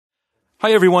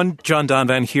Hi, everyone. John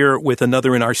Donvan here with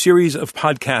another in our series of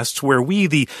podcasts where we,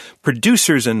 the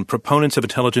producers and proponents of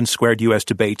Intelligence Squared U.S.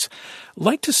 debates,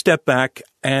 like to step back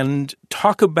and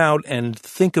talk about and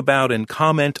think about and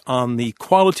comment on the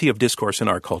quality of discourse in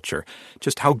our culture.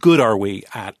 Just how good are we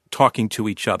at talking to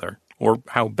each other? Or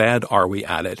how bad are we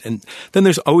at it? And then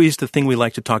there's always the thing we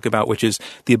like to talk about, which is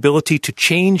the ability to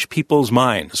change people's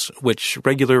minds, which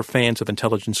regular fans of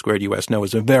Intelligence Squared US know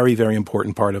is a very, very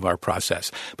important part of our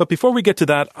process. But before we get to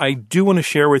that, I do want to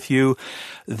share with you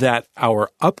that our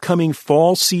upcoming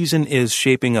fall season is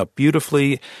shaping up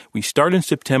beautifully. We start in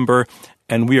September.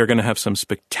 And we are going to have some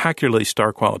spectacularly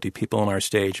star-quality people on our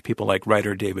stage, people like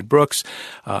writer David Brooks,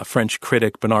 French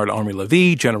critic Bernard-Henri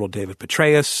Lévy, General David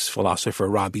Petraeus, philosopher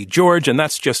Robbie George, and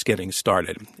that's just getting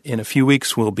started. In a few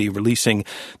weeks, we'll be releasing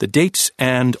the dates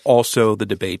and also the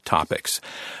debate topics.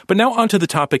 But now on to the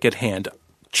topic at hand,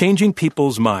 changing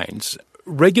people's minds.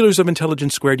 Regulars of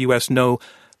Intelligence Squared US know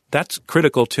that's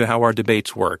critical to how our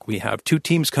debates work. We have two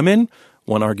teams come in.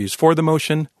 One argues for the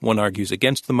motion, one argues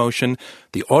against the motion.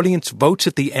 The audience votes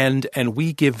at the end, and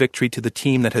we give victory to the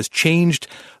team that has changed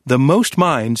the most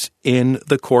minds in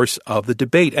the course of the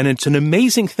debate. And it's an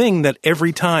amazing thing that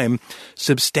every time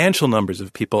substantial numbers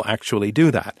of people actually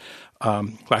do that.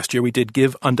 Last year we did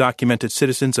give undocumented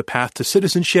citizens a path to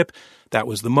citizenship. That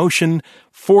was the motion.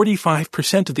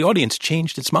 45% of the audience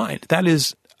changed its mind. That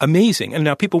is amazing. And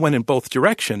now people went in both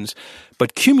directions,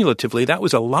 but cumulatively, that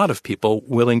was a lot of people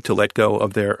willing to let go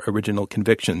of their original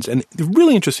convictions. And the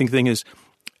really interesting thing is,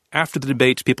 after the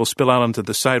debates, people spill out onto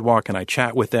the sidewalk and I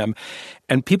chat with them,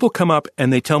 and people come up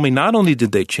and they tell me not only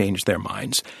did they change their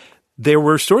minds, they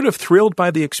were sort of thrilled by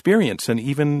the experience and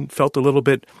even felt a little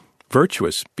bit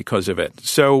virtuous because of it.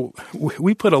 So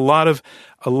we put a lot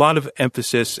of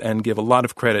emphasis and give a lot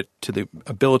of credit to the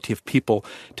ability of people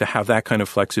to have that kind of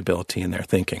flexibility in their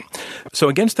thinking. So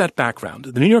against that background,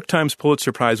 the New York Times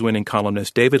Pulitzer Prize-winning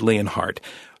columnist David Leonhardt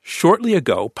shortly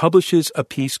ago publishes a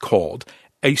piece called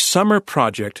A Summer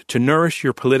Project to Nourish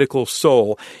Your Political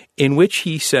Soul, in which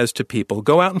he says to people,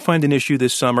 go out and find an issue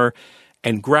this summer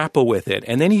and grapple with it.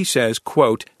 And then he says,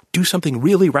 quote, do something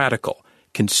really radical.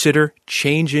 Consider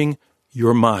changing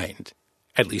your mind,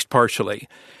 at least partially.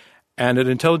 And at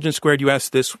Intelligence Squared US,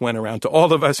 this went around to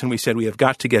all of us, and we said we have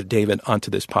got to get David onto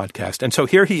this podcast. And so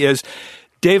here he is.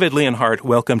 David Leonhardt,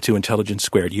 welcome to Intelligence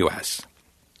Squared US.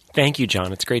 Thank you,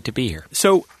 John. It's great to be here.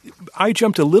 So I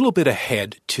jumped a little bit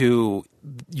ahead to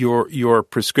your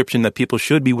prescription that people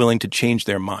should be willing to change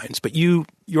their minds. But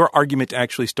your argument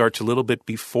actually starts a little bit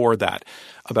before that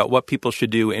about what people should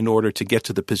do in order to get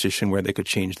to the position where they could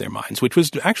change their minds, which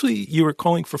was actually you were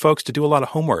calling for folks to do a lot of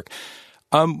homework.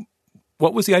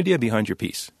 What was the idea behind your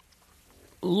piece?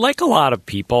 Like a lot of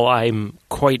people, I'm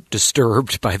quite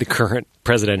disturbed by the current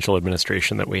presidential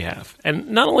administration that we have. And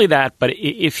not only that, but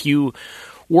if you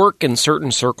work in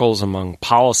certain circles among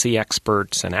policy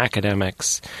experts and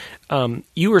academics,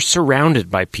 you are surrounded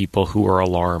by people who are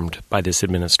alarmed by this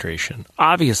administration.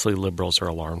 Obviously, liberals are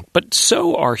alarmed, but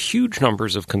so are huge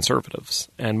numbers of conservatives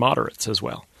and moderates as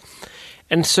well.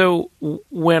 And so I'm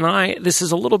going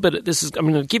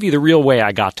to give you the real way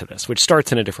I got to this, which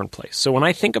starts in a different place. So when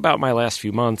I think about my last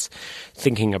few months,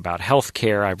 thinking about health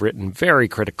care, I've written very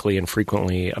critically and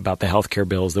frequently about the health care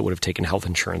bills that would have taken health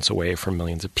insurance away from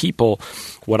millions of people,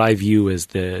 what I view as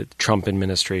the Trump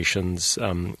administration's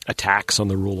attacks on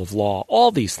the rule of law,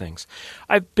 all these things.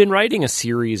 I've been writing a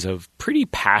series of pretty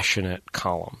passionate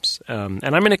columns, and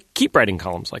I'm going to keep writing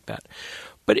columns like that.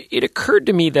 But it occurred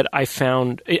to me that I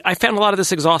found a lot of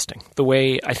this exhausting, the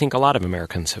way I think a lot of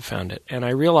Americans have found it. And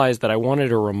I realized that I wanted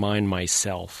to remind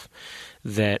myself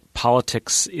that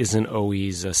politics isn't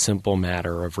always a simple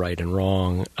matter of right and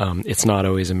wrong. It's not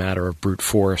always a matter of brute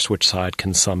force, which side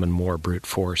can summon more brute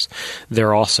force. There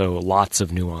are also lots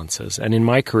of nuances. And in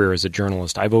my career as a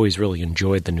journalist, I've always really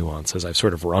enjoyed the nuances. I've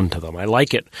sort of run to them. I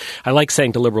like it. I like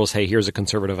saying to liberals, hey, here's a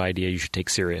conservative idea you should take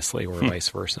seriously, or vice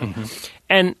versa. Mm-hmm.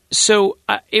 And so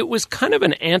it was kind of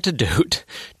an antidote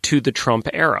to the Trump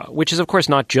era, which is, of course,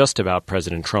 not just about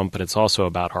President Trump, but it's also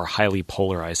about our highly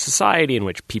polarized society in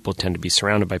which people tend to be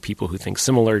surrounded by people who think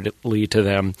similarly to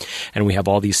them. And we have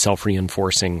all these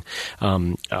self-reinforcing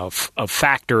of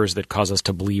factors that cause us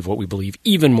to believe what we believe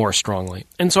even more strongly.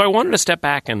 And so I wanted to step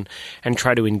back and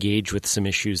try to engage with some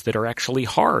issues that are actually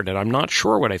hard and I'm not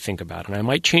sure what I think about and I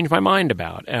might change my mind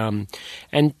about.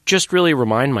 And just really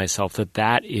remind myself that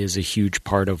that is a huge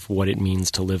part of what it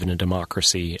means to live in a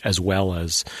democracy, as well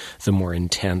as the more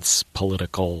intense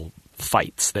political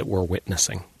fights that we're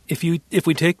witnessing. If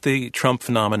we take the Trump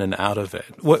phenomenon out of it,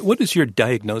 what is your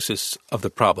diagnosis of the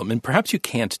problem? And perhaps you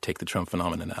can't take the Trump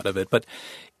phenomenon out of it, but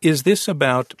is this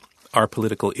about our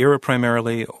political era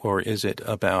primarily, or is it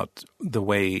about the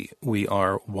way we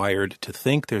are wired to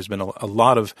think? There's been a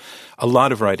lot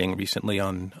of writing recently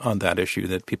on that issue,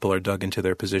 that people are dug into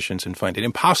their positions and find it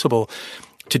impossible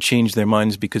to change their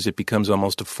minds because it becomes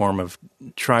almost a form of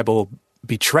tribal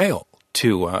betrayal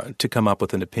to come up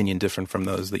with an opinion different from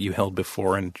those that you held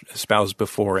before and espoused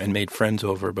before and made friends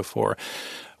over before.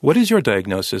 What is your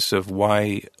diagnosis of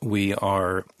why we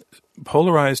are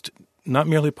polarized, not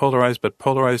merely polarized, but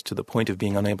polarized to the point of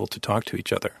being unable to talk to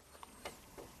each other?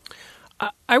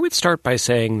 I would start by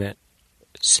saying that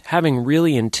having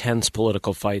really intense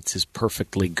political fights is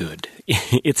perfectly good.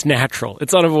 It's natural.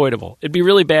 It's unavoidable. It'd be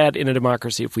really bad in a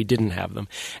democracy if we didn't have them.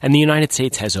 And the United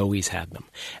States has always had them.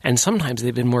 And sometimes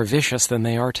they've been more vicious than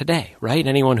they are today, right?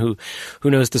 Anyone who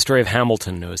knows the story of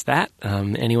Hamilton knows that.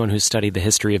 Anyone who's studied the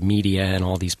history of media and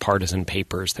all these partisan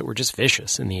papers that were just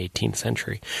vicious in the 18th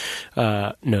century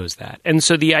knows that. And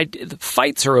so the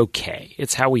fights are okay.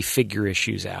 It's how we figure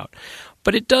issues out.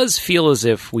 But it does feel as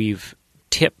if we've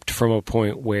tipped from a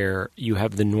point where you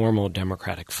have the normal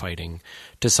democratic fighting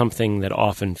to something that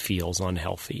often feels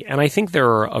unhealthy. And I think there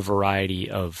are a variety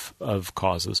of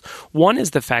causes. One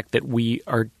is the fact that we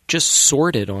are just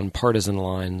sorted on partisan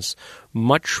lines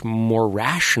much more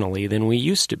rationally than we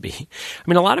used to be. I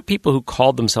mean, a lot of people who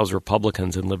called themselves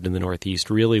Republicans and lived in the Northeast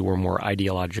really were more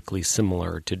ideologically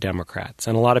similar to Democrats.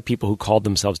 And a lot of people who called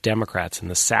themselves Democrats in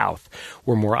the South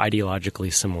were more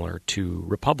ideologically similar to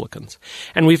Republicans.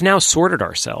 And we've now sorted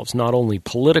ourselves, not only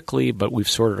politically, but we've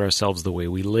sorted ourselves the way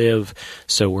we live.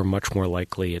 So we're much more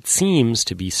likely, it seems,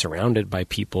 to be surrounded by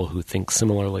people who think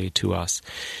similarly to us.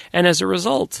 And as a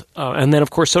result, and then, of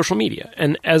course, social media.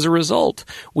 And as a result,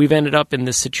 we've ended up in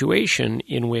this situation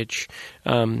in which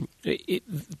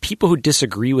people who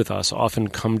disagree with us often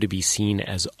come to be seen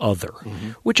as other,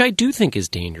 which I do think is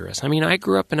dangerous. I mean, I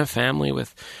grew up in a family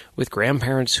with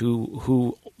grandparents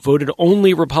who voted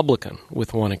only Republican,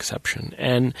 with one exception,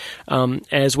 and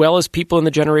as well as people in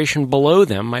the generation below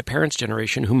them, my parents'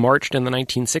 generation, who marched in the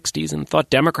 1960s and thought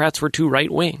Democrats were too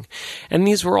right-wing. And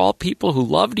these were all people who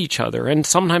loved each other and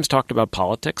sometimes talked about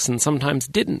politics and sometimes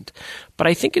didn't. But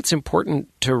I think it's important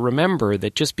to remember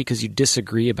that just because you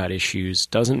disagree about issues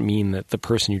doesn't mean that the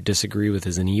person you disagree with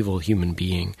is an evil human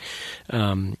being.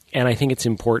 And I think it's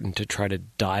important to try to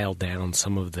dial down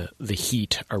some of the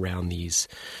heat around these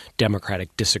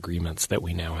democratic disagreements that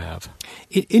we now have.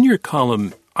 In your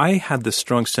column, I had the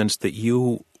strong sense that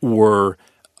you were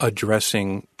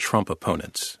addressing Trump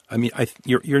opponents. I mean,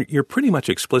 you're pretty much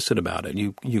explicit about it.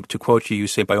 You to quote you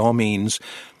say, by all means,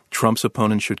 Trump's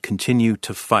opponents should continue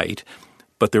to fight,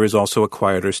 but there is also a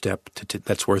quieter step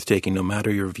that's worth taking, no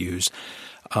matter your views,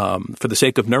 for the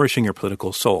sake of nourishing your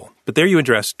political soul. But there you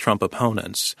address Trump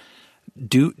opponents.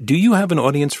 Do you have an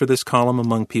audience for this column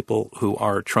among people who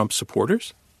are Trump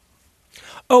supporters?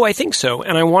 Oh, I think so.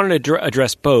 And I wanted to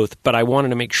address both, but I wanted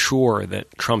to make sure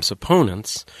that Trump's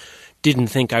opponents didn't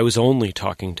think I was only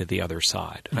talking to the other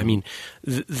side. I mean,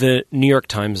 the New York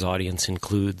Times audience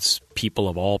includes people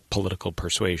of all political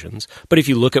persuasions. But if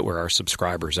you look at where our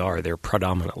subscribers are, they're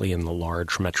predominantly in the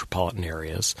large metropolitan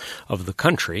areas of the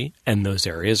country, and those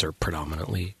areas are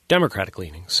predominantly Democratic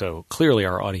leaning. So clearly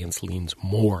our audience leans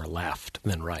more left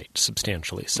than right,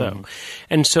 substantially so.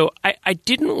 And so I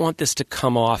didn't want this to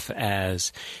come off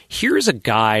as, here's a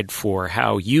guide for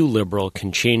how you, liberal,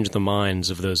 can change the minds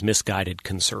of those misguided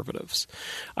conservatives.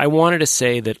 I wanted to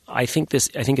say that I think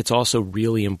it's also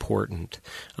really important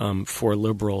for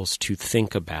liberals to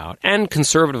think about, and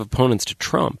conservative opponents to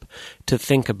Trump, to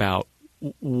think about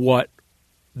what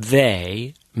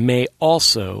they may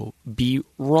also be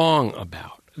wrong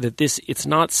about. That it's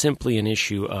not simply an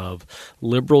issue of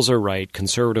liberals are right,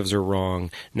 conservatives are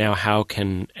wrong. Now how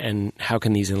can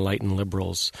these enlightened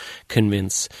liberals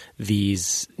convince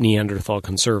these Neanderthal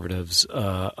conservatives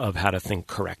of how to think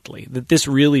correctly? That this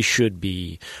really should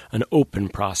be an open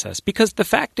process, because the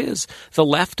fact is the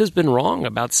left has been wrong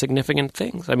about significant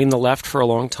things. I mean, the left for a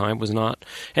long time was not,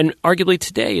 and arguably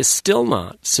today is still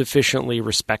not, sufficiently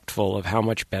respectful of how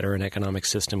much better an economic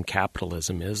system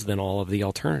capitalism is than all of the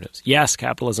alternatives. Yes,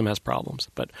 capitalism has problems,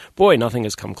 but boy, nothing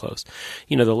has come close.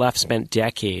 You know, the left spent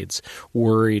decades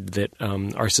worried that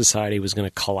our society was going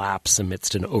to collapse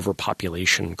amidst an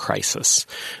overpopulation crisis,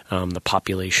 the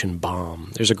population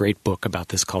bomb. There's a great book about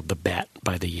this called The Bet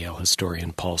by the Yale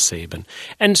historian Paul Sabin.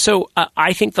 And so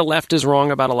I think the left is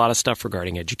wrong about a lot of stuff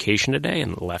regarding education today,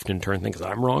 and the left in turn thinks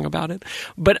I'm wrong about it.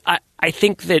 But I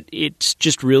think that it's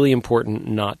just really important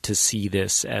not to see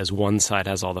this as one side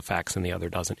has all the facts and the other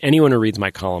doesn't. Anyone who reads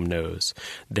my column knows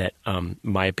that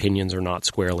my opinions are not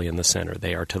squarely in the center.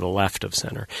 They are to the left of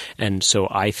center. And so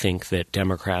I think that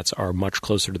Democrats are much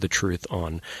closer to the truth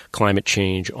on climate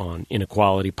change, on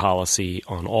inequality policy,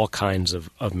 on all kinds of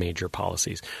major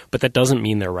policies. But that doesn't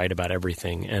mean they're right about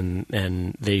everything,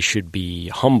 and they should be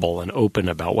humble and open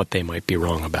about what they might be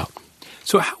wrong about.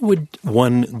 So how would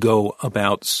one go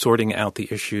about sorting out the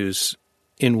issues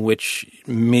in which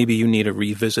maybe you need a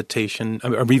revisit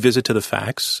to the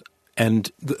facts,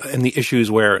 and the issues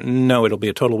where, no, it'll be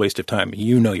a total waste of time.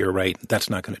 You know you're right.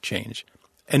 That's not going to change.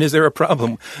 And is there a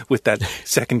problem with how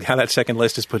that second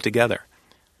list is put together?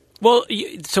 Well,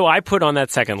 so I put on that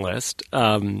second list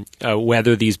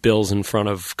whether these bills in front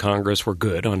of Congress were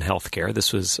good on health care.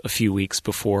 This was a few weeks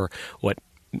before what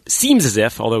seems as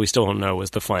if, although we still don't know,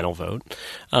 was the final vote.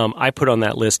 I put on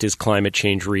that list, is climate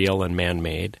change real and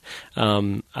man-made?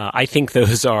 I think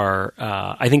those are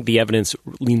I think the evidence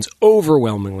leans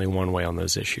overwhelmingly one way on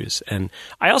those issues. And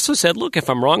I also said, look, if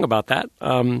I'm wrong about that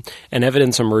and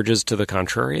evidence emerges to the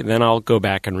contrary, then I'll go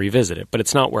back and revisit it. But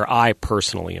it's not where I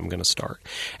personally am going to start.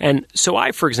 And so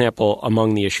I, for example,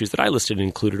 among the issues that I listed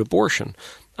included abortion.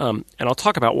 And I'll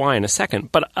talk about why in a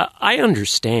second, but I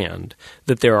understand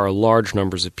that there are large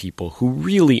numbers of people who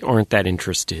really aren't that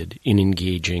interested in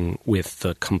engaging with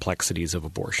the complexities of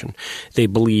abortion. They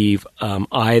believe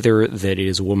either that it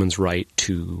is a woman's right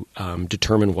to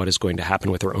determine what is going to happen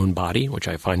with her own body, which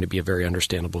I find to be a very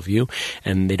understandable view,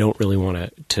 and they don't really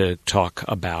want to talk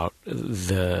about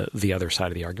the other side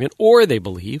of the argument, or they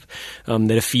believe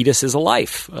that a fetus is a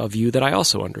life, a view that I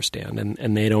also understand,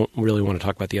 and they don't really want to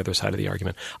talk about the other side of the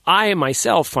argument. I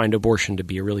myself find abortion to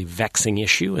be a really vexing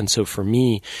issue, and so for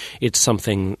me, it's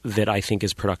something that I think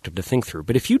is productive to think through.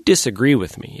 But if you disagree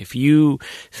with me, if you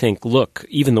think, look,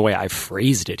 even the way I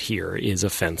phrased it here is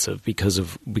offensive because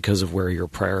of where your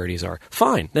priorities are,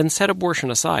 fine, then set abortion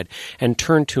aside and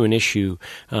turn to an issue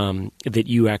that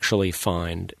you actually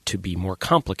find to be more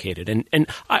complicated. And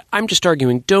I'm just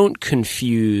arguing, don't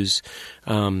confuse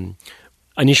an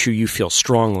issue you feel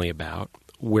strongly about,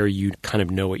 where you kind of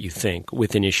know what you think,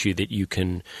 with an issue that you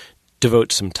can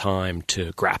devote some time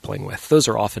to grappling with. Those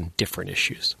are often different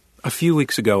issues. A few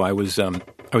weeks ago, I was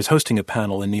hosting a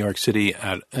panel in New York City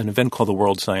at an event called the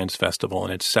World Science Festival,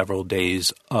 and it's several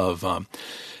days of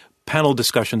panel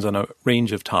discussions on a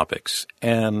range of topics.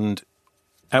 And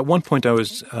at one point, I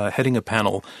was heading a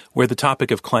panel where the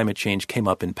topic of climate change came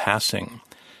up in passing.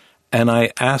 And I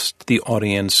asked the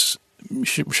audience,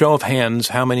 show of hands,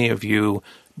 how many of you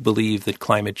believe that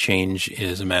climate change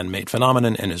is a man-made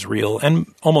phenomenon and is real? And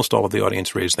almost all of the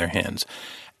audience raised their hands.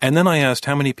 And then I asked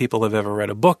how many people have ever read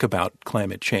a book about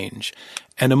climate change,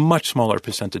 and a much smaller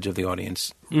percentage of the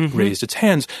audience raised its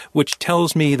hands, which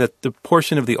tells me that the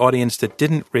portion of the audience that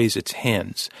didn't raise its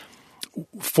hands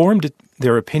formed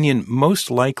their opinion most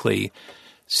likely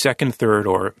second, third,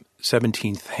 or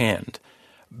 17th hand,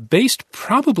 based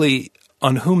probably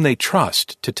on whom they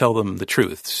trust to tell them the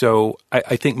truth. So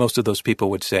I think most of those people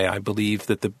would say, I believe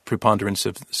that the preponderance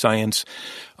of science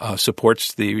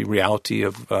supports the reality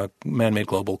of man-made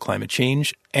global climate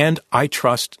change, and I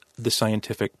trust the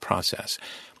scientific process.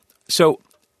 So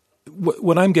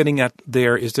what I'm getting at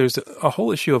there is there's a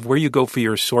whole issue of where you go for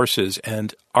your sources,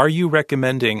 and would you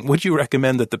recommend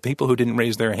that the people who didn't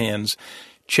raise their hands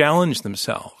challenge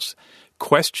themselves,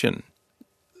 question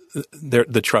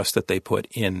the trust that they put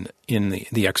in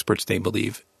the experts they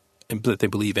believe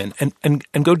in,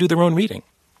 and go do their own reading?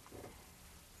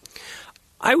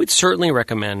 I would certainly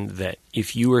recommend that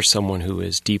if you are someone who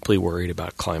is deeply worried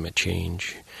about climate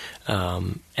change,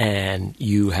 and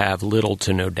you have little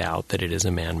to no doubt that it is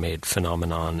a man-made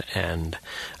phenomenon and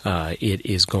it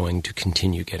is going to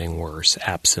continue getting worse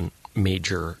absent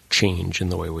major change in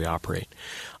the way we operate,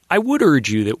 I would urge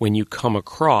you that when you come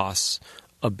across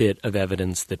a bit of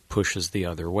evidence that pushes the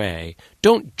other way,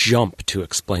 don't jump to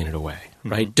explain it away,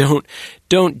 right?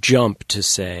 Don't jump to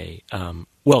say,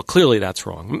 well, clearly that's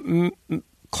wrong.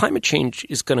 Climate change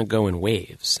is going to go in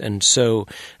waves, and so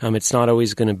it's not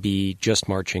always going to be just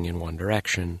marching in one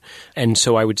direction. And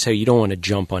so I would say you don't want to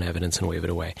jump on evidence and wave it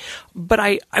away. But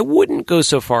I wouldn't go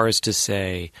so far as to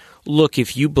say, look,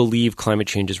 if you believe climate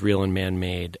change is real and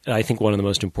man-made, I think one of the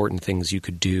most important things you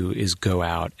could do is go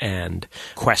out and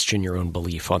question your own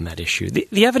belief on that issue.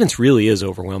 The evidence really is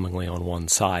overwhelmingly on one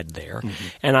side there.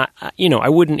 And I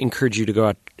wouldn't encourage you to go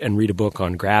out and read a book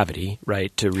on gravity,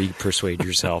 right, to persuade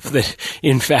yourself that,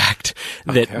 in fact,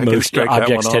 that most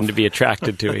objects tend to be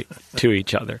attracted to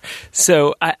each other.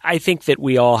 So I think that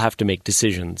we all have to make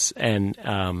decisions, and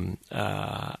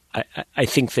I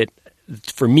think that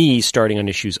for me, starting on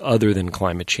issues other than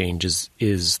climate change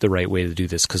is the right way to do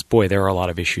this because, boy, there are a lot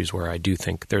of issues where I do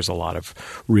think there's a lot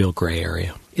of real gray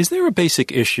area. Is there a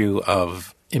basic issue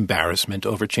of embarrassment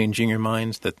over changing your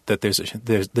minds, that there's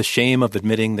the shame of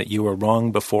admitting that you were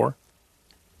wrong before?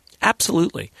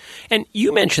 Absolutely. And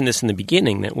you mentioned this in the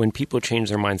beginning, that when people change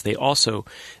their minds, they also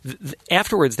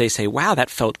afterwards they say, wow, that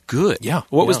felt good. Yeah.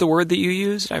 What was the word that you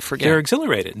used? I forget. They're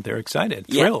exhilarated. They're excited,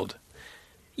 thrilled.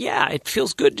 Yeah, it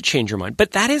feels good to change your mind.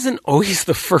 But that isn't always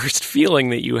the first feeling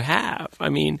that you have. I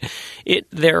mean, it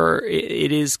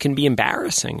can be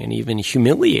embarrassing and even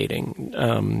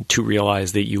humiliating to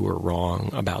realize that you were wrong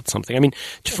about something. I mean,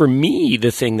 for me, the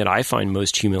thing that I find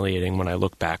most humiliating when I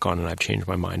look back on and I've changed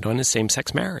my mind on is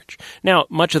same-sex marriage. Now,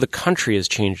 much of the country has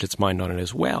changed its mind on it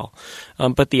as well.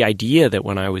 But the idea that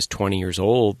when I was 20 years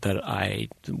old that I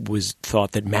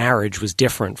thought that marriage was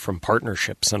different from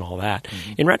partnerships and all that,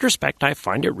 in retrospect, I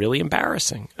find it really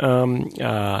embarrassing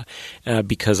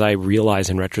because I realize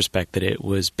in retrospect that it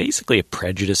was basically a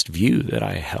prejudiced view that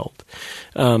I held.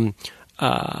 On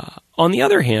the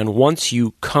other hand, once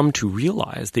you come to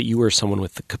realize that you are someone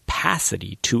with the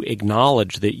capacity to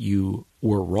acknowledge that you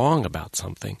were wrong about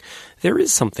something, there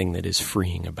is something that is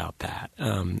freeing about that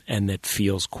and that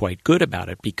feels quite good about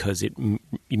it because it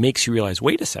makes you realize,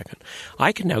 wait a second,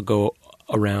 I can now go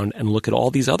around and look at all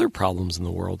these other problems in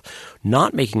the world,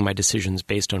 not making my decisions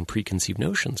based on preconceived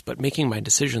notions, but making my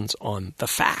decisions on the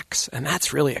facts. And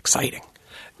that's really exciting.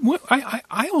 Well,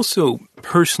 I also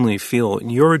personally feel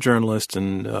you're a journalist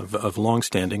and of long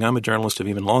standing. I'm a journalist of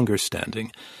even longer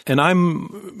standing. And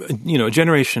I'm, a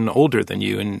generation older than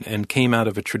you and came out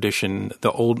of a tradition,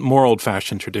 more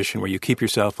old-fashioned tradition where you keep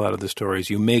yourself out of the stories.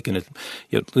 You make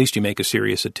at least you make a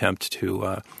serious attempt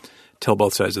to tell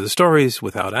both sides of the stories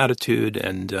without attitude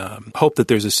and hope that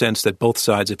there's a sense that both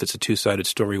sides, if it's a two-sided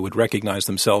story, would recognize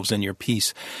themselves in your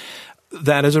piece.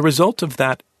 That as a result of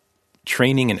that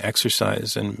training and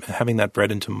exercise and having that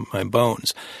bred into my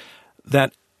bones,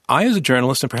 that I as a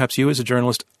journalist and perhaps you as a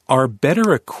journalist are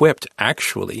better equipped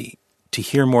actually to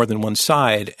hear more than one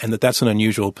side, and that's an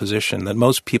unusual position, that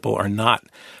most people are not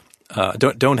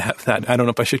don't have that. I don't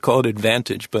know if I should call it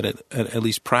advantage, but at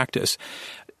least practice.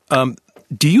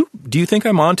 Do you think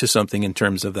I'm onto something in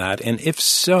terms of that? And if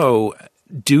so,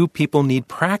 do people need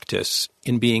practice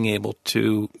in being able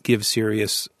to give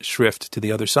serious shrift to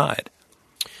the other side?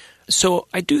 So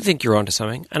I do think you're onto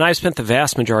something. And I've spent the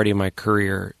vast majority of my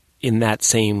career on that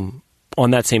same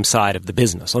side of the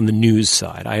business, on the news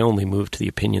side. I only moved to the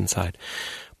opinion side.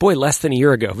 Boy, less than a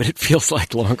year ago, but it feels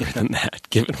like longer than that,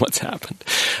 given what's happened.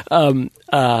 And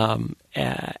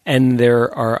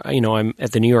there are, I'm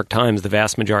at the New York Times, the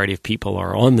vast majority of people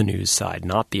are on the news side,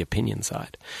 not the opinion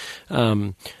side.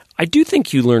 I do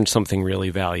think you learned something really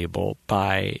valuable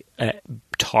by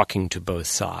talking to both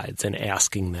sides and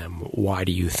asking them, why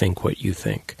do you think what you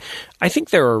think? I think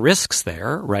there are risks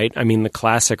there, right? I mean, the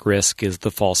classic risk is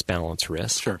the false balance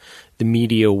risk. Sure. The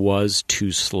media was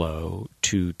too slow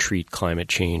to treat climate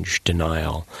change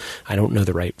denial. I don't know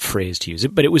the right phrase to use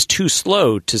it, but it was too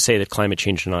slow to say that climate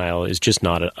change denial is just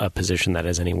not a position that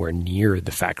is anywhere near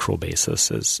the factual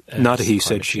basis as not a he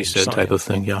said, she said science. Type of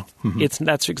thing, yeah. Mm-hmm.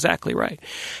 That's exactly right.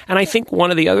 And I think one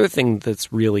of the other things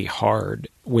that's really hard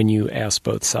when you ask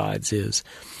both sides is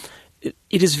it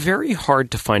is very hard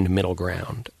to find a middle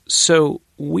ground. So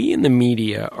we in the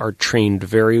media are trained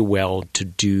very well to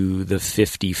do the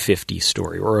 50-50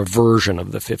 story or a version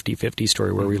of the 50-50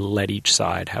 story where we let each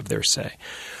side have their say.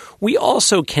 We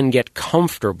also can get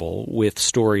comfortable with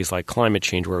stories like climate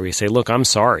change where we say, look, I'm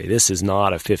sorry, this is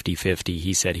not a 50-50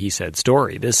 he said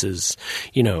story. This is,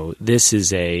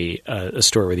 a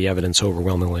story where the evidence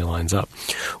overwhelmingly lines up.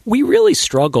 We really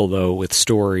struggle, though, with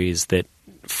stories that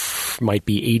might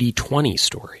be 80-20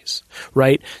 stories,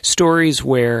 right? Stories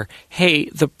where, hey,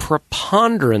 the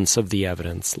preponderance of the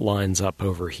evidence lines up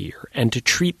over here. And to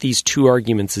treat these two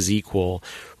arguments as equal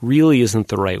really isn't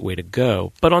the right way to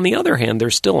go. But on the other hand,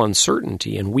 there's still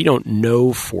uncertainty, and we don't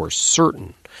know for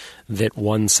certain that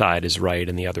one side is right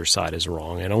and the other side is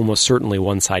wrong, and almost certainly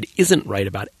one side isn't right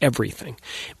about everything.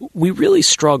 We really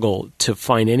struggle to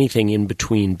find anything in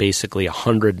between basically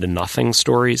 100-0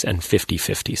 stories and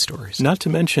 50-50 stories. Not to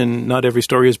mention, not every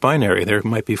story is binary. There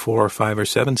might be 4 or 5 or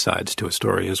 7 sides to a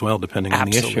story as well, depending on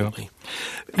the issue.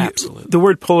 Absolutely. The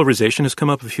word polarization has come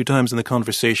up a few times in the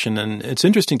conversation, and it's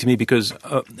interesting to me because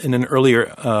in an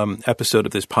earlier episode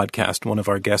of this podcast, one of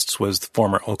our guests was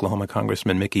former Oklahoma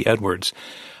Congressman Mickey Edwards.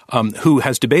 who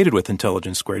has debated with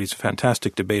Intelligence Squared. He's a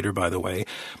fantastic debater, by the way.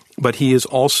 But he is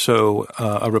also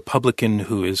a Republican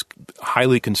who is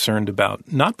highly concerned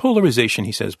about not polarization,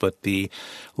 he says, but the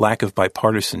lack of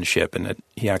bipartisanship, and that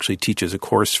he actually teaches a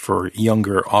course for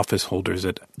younger office holders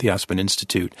at the Aspen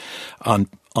Institute on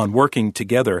working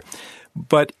together.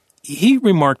 But he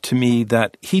remarked to me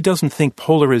that he doesn't think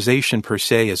polarization per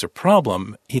se is a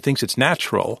problem. He thinks it's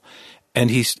natural. And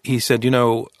he said,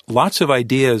 lots of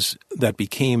ideas that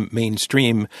became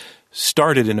mainstream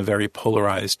started in a very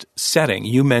polarized setting.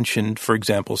 You mentioned, for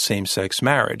example, same-sex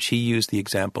marriage. He used the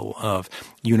example of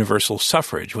universal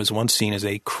suffrage, was once seen as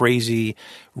a crazy,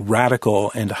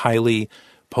 radical, and highly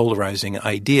polarizing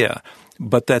idea,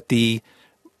 but that the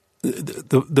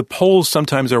polls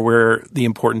sometimes are where the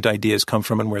important ideas come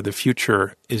from and where the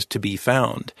future is to be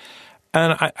found.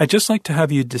 And I'd just like to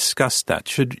have you discuss that.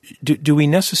 Do we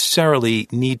necessarily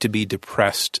need to be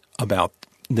depressed about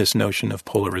this notion of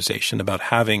polarization, about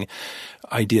having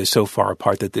ideas so far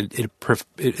apart that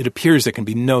it appears there can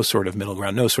be no sort of middle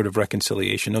ground, no sort of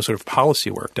reconciliation, no sort of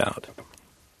policy worked out?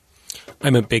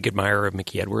 I'm a big admirer of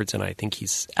Mickey Edwards, and I think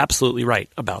he's absolutely right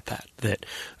about that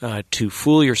to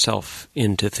fool yourself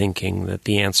into thinking that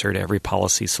the answer to every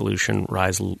policy solution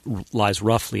lies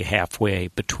roughly halfway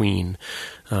between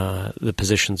the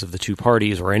positions of the two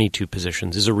parties or any two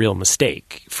positions is a real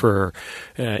mistake for,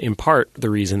 in part, the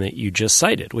reason that you just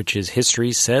cited, which is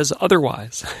history says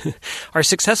otherwise. Our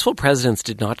successful presidents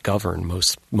did not govern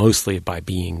mostly by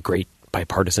being great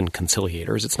bipartisan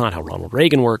conciliators. It's not how Ronald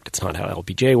Reagan worked. It's not how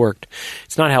LBJ worked.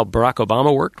 It's not how Barack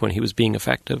Obama worked when he was being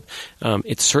effective.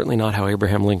 It's certainly not how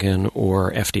Abraham Lincoln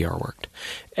or FDR worked.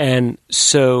 And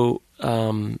so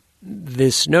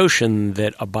this notion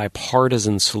that a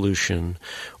bipartisan solution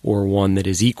or one that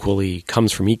is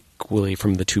comes from equally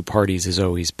from the two parties is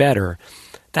always better,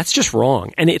 that's just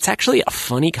wrong. And it's actually a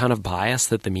funny kind of bias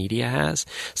that the media has.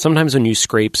 Sometimes when you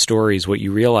scrape stories, what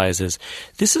you realize is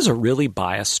this is a really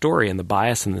biased story. And the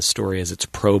bias in this story is it's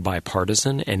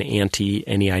pro-bipartisan and anti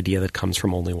any idea that comes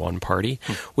from only one party,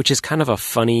 which is kind of a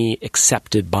funny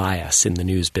accepted bias in the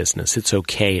news business. It's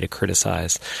okay to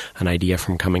criticize an idea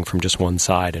from coming from just one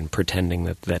side and pretending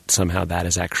that somehow that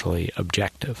is actually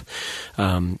objective.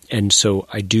 And so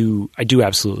I do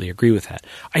absolutely agree with that.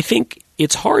 I think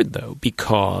it's hard, though,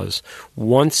 because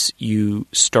once you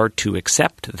start to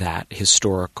accept that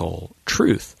historical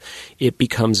truth, it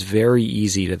becomes very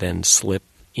easy to then slip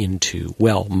into,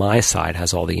 well, my side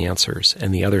has all the answers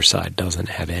and the other side doesn't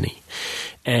have any.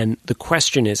 And the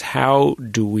question is, how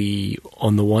do we,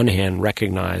 on the one hand,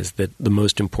 recognize that the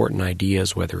most important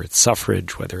ideas, whether it's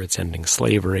suffrage, whether it's ending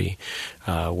slavery,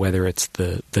 whether it's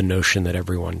the notion that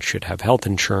everyone should have health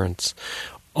insurance,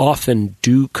 often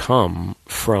do come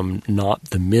from not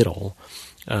the middle.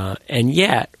 And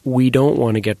yet we don't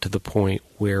want to get to the point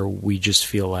where we just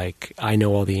feel like, I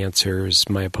know all the answers,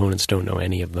 my opponents don't know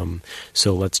any of them,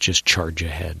 so let's just charge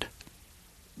ahead.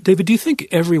 David, do you think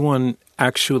everyone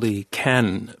actually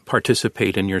can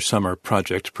participate in your summer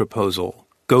project proposal,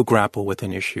 go grapple with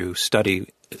an issue, study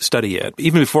it,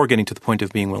 even before getting to the point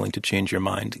of being willing to change your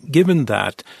mind, given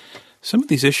that some of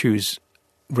these issues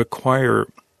require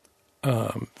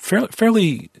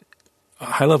fairly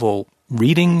high-level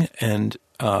reading and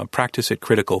practice at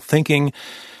critical thinking,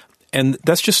 and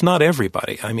that's just not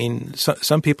everybody. I mean,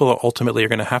 some people ultimately are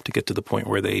going to have to get to the point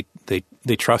where they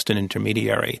trust an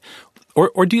intermediary.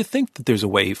 Or do you think that there's a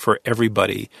way for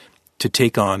everybody to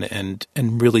take on and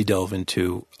really delve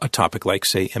into a topic like,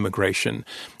 say, immigration,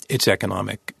 its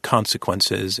economic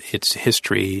consequences, its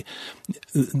history,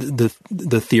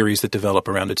 the theories that develop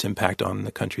around its impact on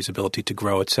the country's ability to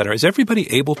grow, et cetera? Is everybody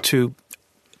able to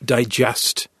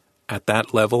digest at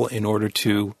that level in order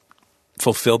to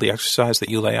fulfill the exercise that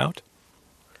you lay out?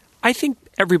 I think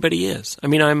everybody is. I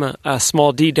mean, I'm a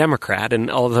small d Democrat,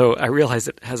 and although I realize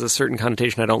it has a certain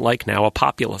connotation I don't like now, a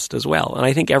populist as well. And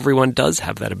I think everyone does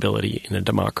have that ability in a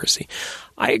democracy.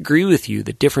 I agree with you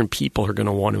that different people are going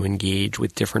to want to engage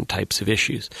with different types of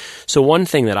issues. So one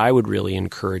thing that I would really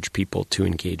encourage people to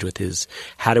engage with is,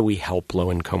 how do we help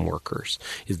low-income workers?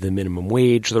 Is the minimum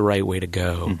wage the right way to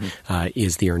go? Mm-hmm.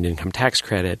 Is the earned income tax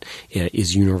credit?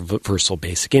 Is universal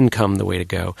basic income the way to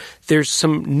go? There's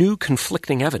some new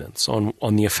conflicting evidence on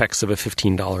the effects of a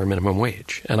 $15 minimum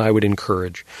wage. And I would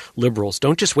encourage liberals,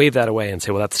 don't just wave that away and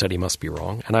say, well, that study must be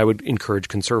wrong. And I would encourage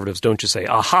conservatives, don't just say,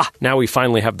 aha, now we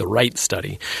finally have the right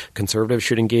study. Conservatives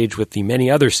should engage with the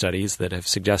many other studies that have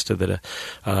suggested that a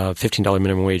 $15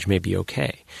 minimum wage may be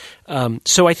okay.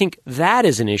 So I think that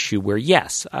is an issue where,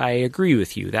 yes, I agree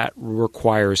with you. That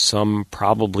requires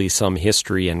probably some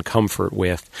history and comfort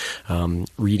with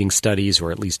reading studies,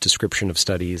 or at least description of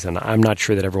studies. And I'm not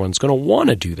sure that everyone's going to want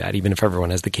to do that, even if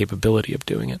everyone has the capability of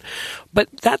doing it. But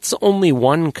that's only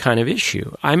one kind of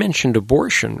issue. I mentioned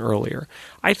abortion earlier.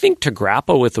 I think to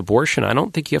grapple with abortion, I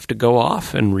don't think you have to go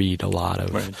off and read a lot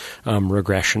of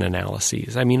regression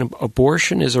analyses. I mean,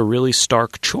 abortion is a really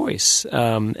stark choice,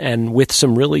 and with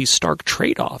some really stark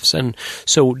trade-offs. And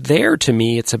so there, to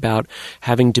me, it's about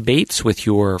having debates with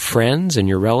your friends and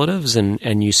your relatives,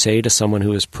 and you say to someone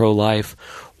who is pro-life,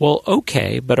 well,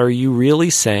 okay, but are you really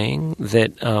saying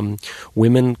that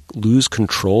women lose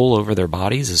control over their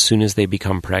bodies as soon as they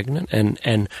become pregnant?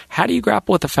 And how do you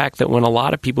grapple with the fact that when a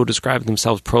lot of people describe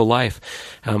themselves pro-life,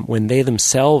 when they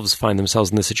themselves find themselves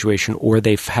in this situation, or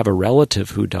they have a relative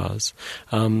who does,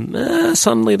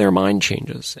 suddenly their mind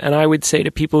changes. And I would say to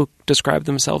people who describe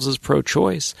themselves as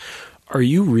pro-choice, are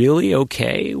you really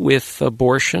okay with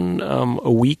abortion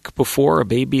a week before a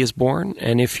baby is born?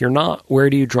 And if you're not, where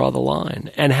do you draw the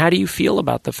line? And how do you feel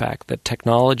about the fact that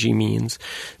technology means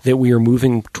that we are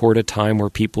moving toward a time where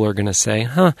people are going to say,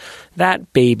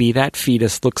 that baby, that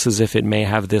fetus looks as if it may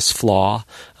have this flaw,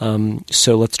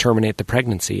 so let's terminate the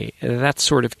pregnancy. That's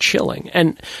sort of chilling.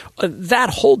 And that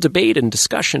whole debate and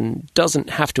discussion doesn't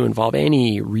have to involve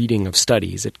any reading of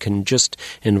studies. It can just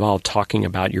involve talking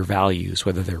about your values,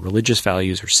 whether they're religious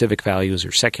values or civic values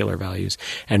or secular values,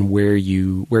 and where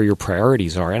your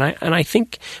priorities are. And I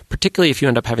think, particularly if you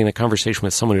end up having the conversation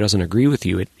with someone who doesn't agree with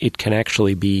you, it can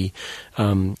actually be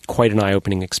quite an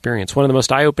eye-opening experience. One of the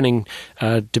most eye-opening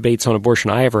debates on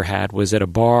abortion I ever had was at a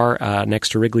bar next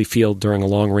to Wrigley Field during a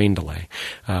long rain delay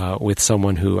with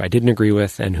someone who I didn't agree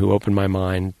with and who opened my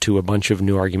mind to a bunch of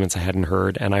new arguments I hadn't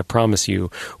heard. And I promise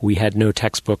you, we had no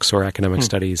textbooks or academic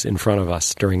studies in front of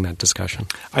us during that discussion.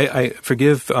 I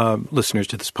forgive listeners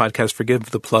to this podcast,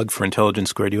 forgive the plug for Intelligence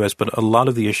Squared US, but a lot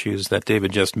of the issues that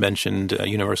David just mentioned,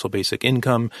 universal basic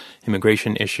income,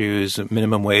 immigration issues,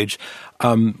 minimum wage,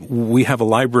 we have a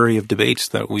library of debates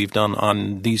that we've done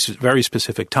on these very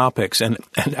specific topics, and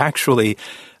actually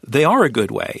they are a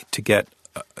good way to get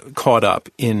caught up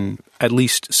in at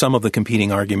least some of the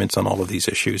competing arguments on all of these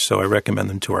issues. So I recommend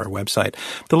them to our website.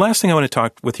 The last thing I want to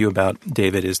talk with you about,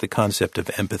 David, is the concept of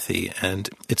empathy. And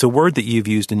it's a word that you've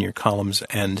used in your columns,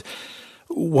 and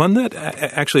one that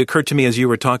actually occurred to me as you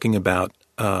were talking about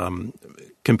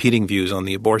competing views on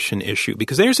the abortion issue,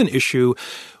 because there's an issue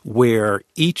where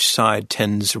each side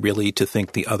tends really to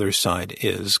think the other side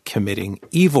is committing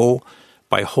evil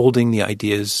by holding the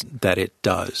ideas that it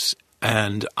does.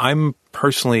 And I'm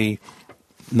personally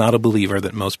not a believer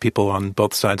that most people on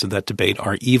both sides of that debate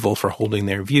are evil for holding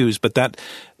their views, but that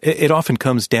it often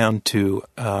comes down to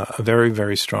a very,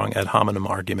 very strong ad hominem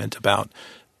argument about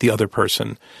the other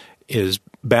person is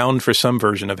bound for some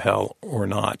version of hell or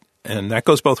not. And that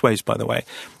goes both ways, by the way.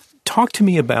 Talk to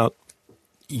me about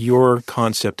your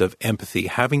concept of empathy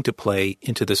having to play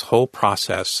into this whole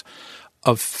process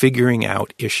of figuring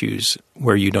out issues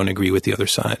where you don't agree with the other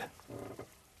side.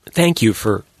 Thank you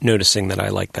for noticing that I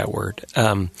like that word.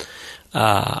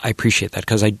 I appreciate that,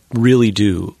 because I really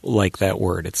do like that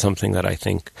word. It's something that I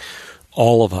think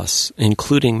all of us,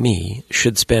 including me,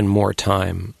 should spend more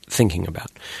time thinking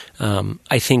about.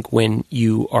 I think when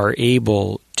you are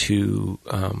able to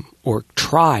or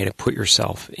try to put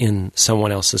yourself in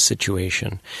someone else's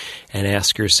situation and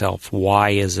ask yourself, why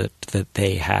is it that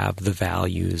they have the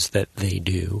values that they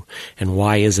do, and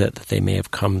why is it that they may have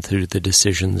come through the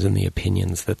decisions and the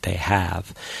opinions that they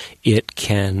have, it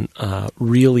can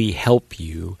really help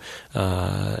you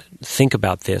think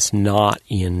about this not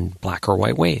in black or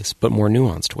white ways, but more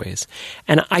nuanced ways.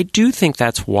 And I do think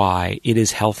that's why it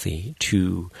is healthy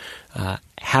to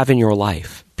have in your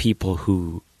life people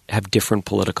who have different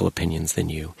political opinions than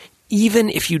you, even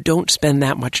if you don't spend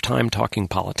that much time talking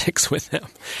politics with them,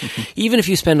 even if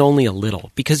you spend only a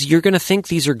little, because you're going to think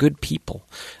these are good people.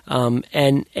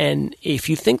 And if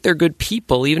you think they're good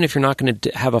people, even if you're not going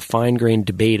to have a fine-grained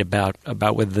debate about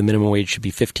whether the minimum wage should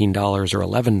be $15 or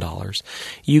 $11,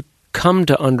 you come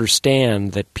to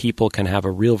understand that people can have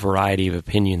a real variety of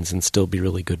opinions and still be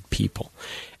really good people.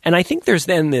 And I think there's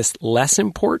then this less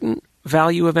important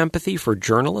value of empathy for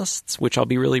journalists, which I'll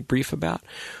be really brief about,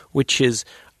 which is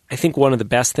I think one of the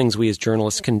best things we as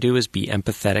journalists can do is be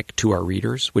empathetic to our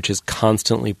readers, which is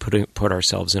constantly put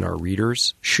ourselves in our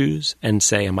readers' shoes and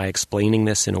say, am I explaining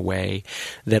this in a way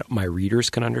that my readers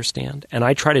can understand? And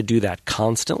I try to do that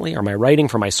constantly. Am I writing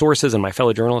for my sources and my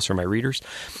fellow journalists or my readers?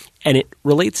 And it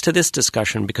relates to this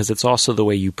discussion because it's also the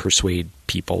way you persuade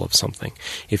people of something.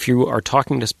 If you are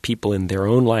talking to people in their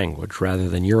own language rather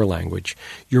than your language,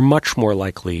 you're much more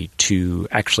likely to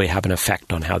actually have an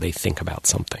effect on how they think about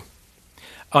something.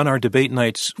 On our debate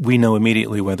nights, we know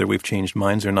immediately whether we've changed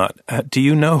minds or not. Do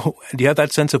you have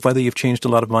that sense of whether you've changed a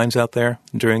lot of minds out there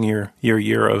during your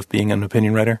year of being an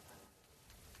opinion writer?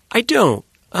 I don't.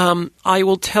 I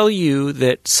will tell you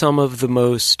that some of the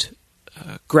most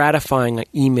gratifying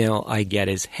email I get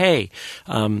is, hey,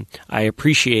 I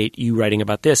appreciate you writing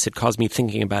about this. It caused me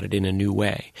thinking about it in a new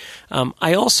way.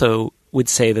 I also would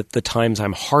say that the times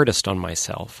I'm hardest on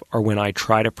myself are when I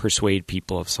try to persuade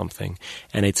people of something,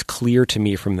 and it's clear to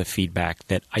me from the feedback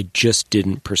that I just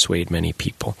didn't persuade many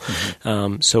people.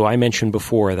 Mm-hmm. So I mentioned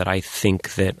before that I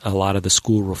think that a lot of the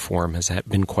school reform has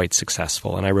been quite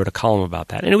successful, and I wrote a column about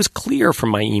that. And it was clear from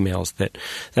my emails that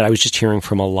I was just hearing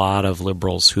from a lot of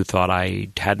liberals who thought I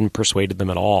hadn't persuaded them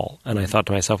at all. And I thought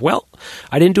to myself, well,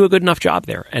 I didn't do a good enough job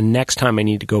there, and next time I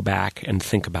need to go back and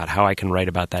think about how I can write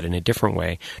about that in a different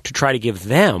way to try to give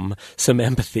them some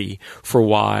empathy for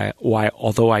why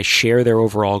although I share their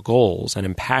overall goals and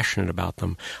am passionate about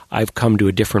them, I've come to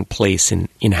a different place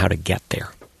in how to get there.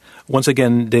 Once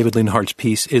again, David Leonhardt's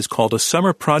piece is called A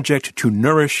Summer Project to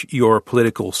Nourish Your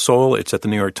Political Soul. It's at the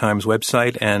New York Times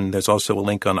website, and there's also a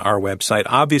link on our website.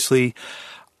 Obviously,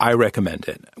 I recommend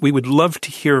it. We would love to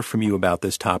hear from you about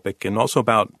this topic and also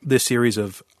about this series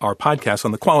of our podcasts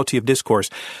on the quality of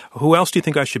discourse. Who else do you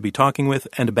think I should be talking with,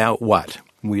 and about what?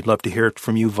 We'd love to hear it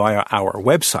from you via our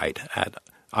website at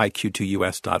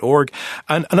iq2us.org.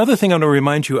 And another thing I want to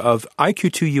remind you of,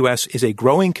 IQ2US is a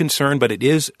growing concern, but it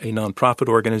is a nonprofit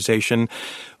organization.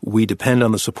 We depend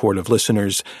on the support of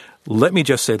listeners. Let me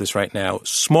just say this right now.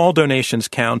 Small donations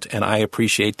count, and I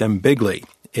appreciate them bigly.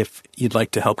 If you'd like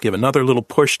to help give another little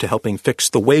push to helping fix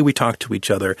the way we talk to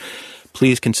each other,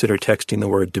 please consider texting the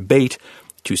word debate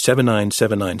to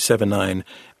 797979,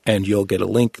 and you'll get a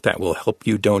link that will help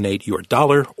you donate your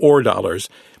dollar or dollars.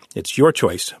 It's your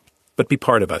choice, but be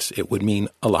part of us. It would mean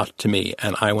a lot to me.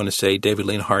 And I want to say, David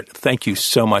Leonhardt, thank you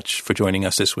so much for joining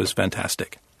us. This was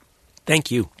fantastic.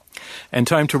 Thank you. And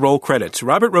time to roll credits.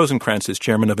 Robert Rosenkranz is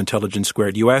chairman of Intelligence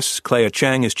Squared US. Clea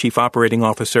Chang is chief operating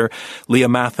officer. Leah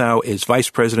Mathau is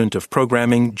vice president of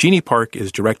programming. Jeannie Park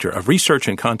is director of research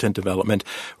and content development.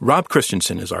 Rob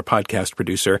Christensen is our podcast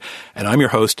producer. And I'm your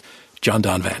host, John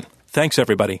Donvan. Thanks,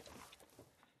 everybody.